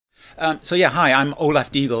Hi, I'm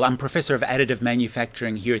Olaf Diegel. I'm Professor of Additive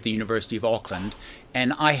Manufacturing here at the University of Auckland,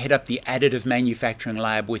 and I head up the Additive Manufacturing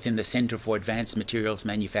Lab within the Centre for Advanced Materials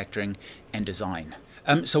Manufacturing and Design.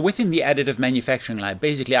 Within the Additive Manufacturing Lab,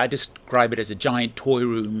 basically I describe it as a giant toy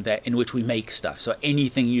room in which we make stuff. So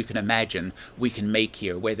anything you can imagine we can make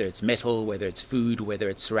here, whether it's metal, whether it's food, whether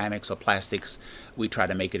it's ceramics or plastics, we try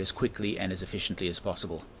to make it as quickly and as efficiently as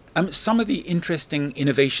possible. Some of the interesting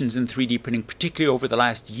innovations in 3D printing, particularly over the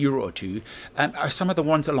last year or two, are some of the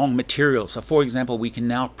ones along materials. So for example, we can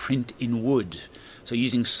now print in wood. So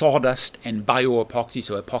using sawdust and bioepoxy,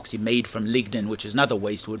 so epoxy made from lignin, which is another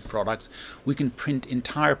waste wood products, we can print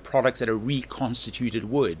entire products that are reconstituted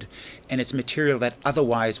wood. And it's material that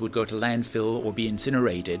otherwise would go to landfill or be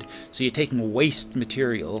incinerated. So you're taking waste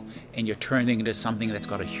material and you're turning it into something that's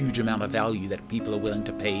got a huge amount of value that people are willing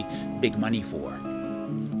to pay big money for.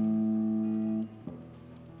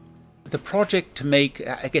 The project to make,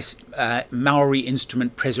 Maori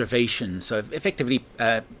instrument preservation, so effectively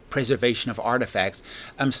preservation of artifacts,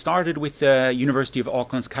 started with the University of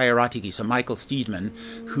Auckland's Kairatiki, so Michael Steedman,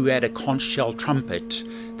 who had a conch shell trumpet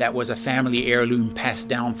that was a family heirloom passed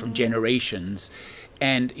down from generations.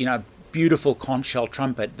 And, beautiful conch shell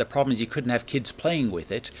trumpet. The problem is you couldn't have kids playing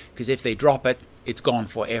with it, because if they drop it, it's gone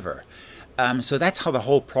forever. So that's how the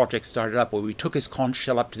whole project started up, where we took his conch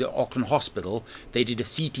shell up to the Auckland hospital. They did a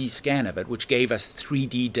CT scan of it, which gave us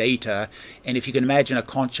 3D data. And if you can imagine a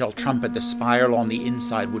conch shell trumpet, the spiral on the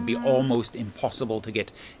inside would be almost impossible to get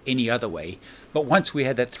any other way. But once we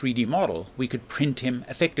had that 3D model, we could print him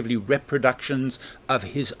effectively reproductions of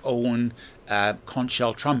his own conch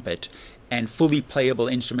shell trumpet, and fully playable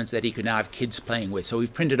instruments that he could now have kids playing with. So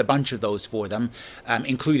we've printed a bunch of those for them,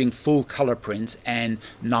 including full color prints and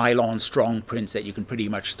nylon strong prints that you can pretty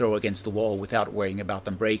much throw against the wall without worrying about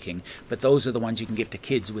them breaking. But those are the ones you can give to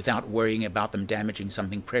kids without worrying about them damaging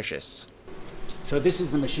something precious. So this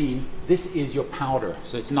is the machine. This is your powder.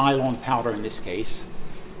 So it's nylon powder in this case.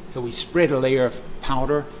 So we spread a layer of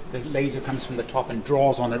powder, the laser comes from the top and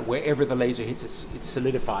draws on it. Wherever the laser hits, it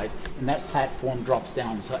solidifies, and that platform drops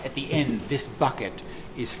down. So at the end, this bucket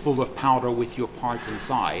is full of powder with your parts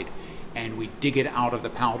inside, and we dig it out of the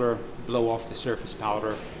powder, blow off the surface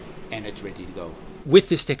powder, and it's ready to go. With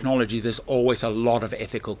this technology, there's always a lot of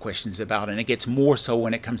ethical questions about it, and it gets more so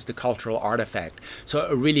when it comes to cultural artifact. So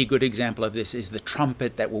a really good example of this is the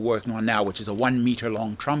trumpet that we're working on now, which is a 1 meter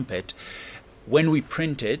long trumpet. When we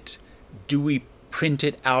print it, do we print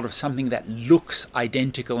it out of something that looks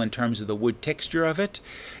identical in terms of the wood texture of it?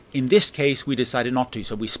 In this case, we decided not to.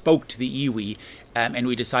 So we spoke to the iwi and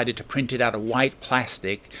we decided to print it out of white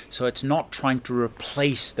plastic. So it's not trying to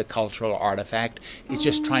replace the cultural artifact. It's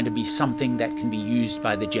just trying to be something that can be used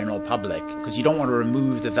by the general public, because you don't want to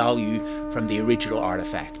remove the value from the original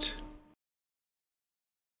artifact.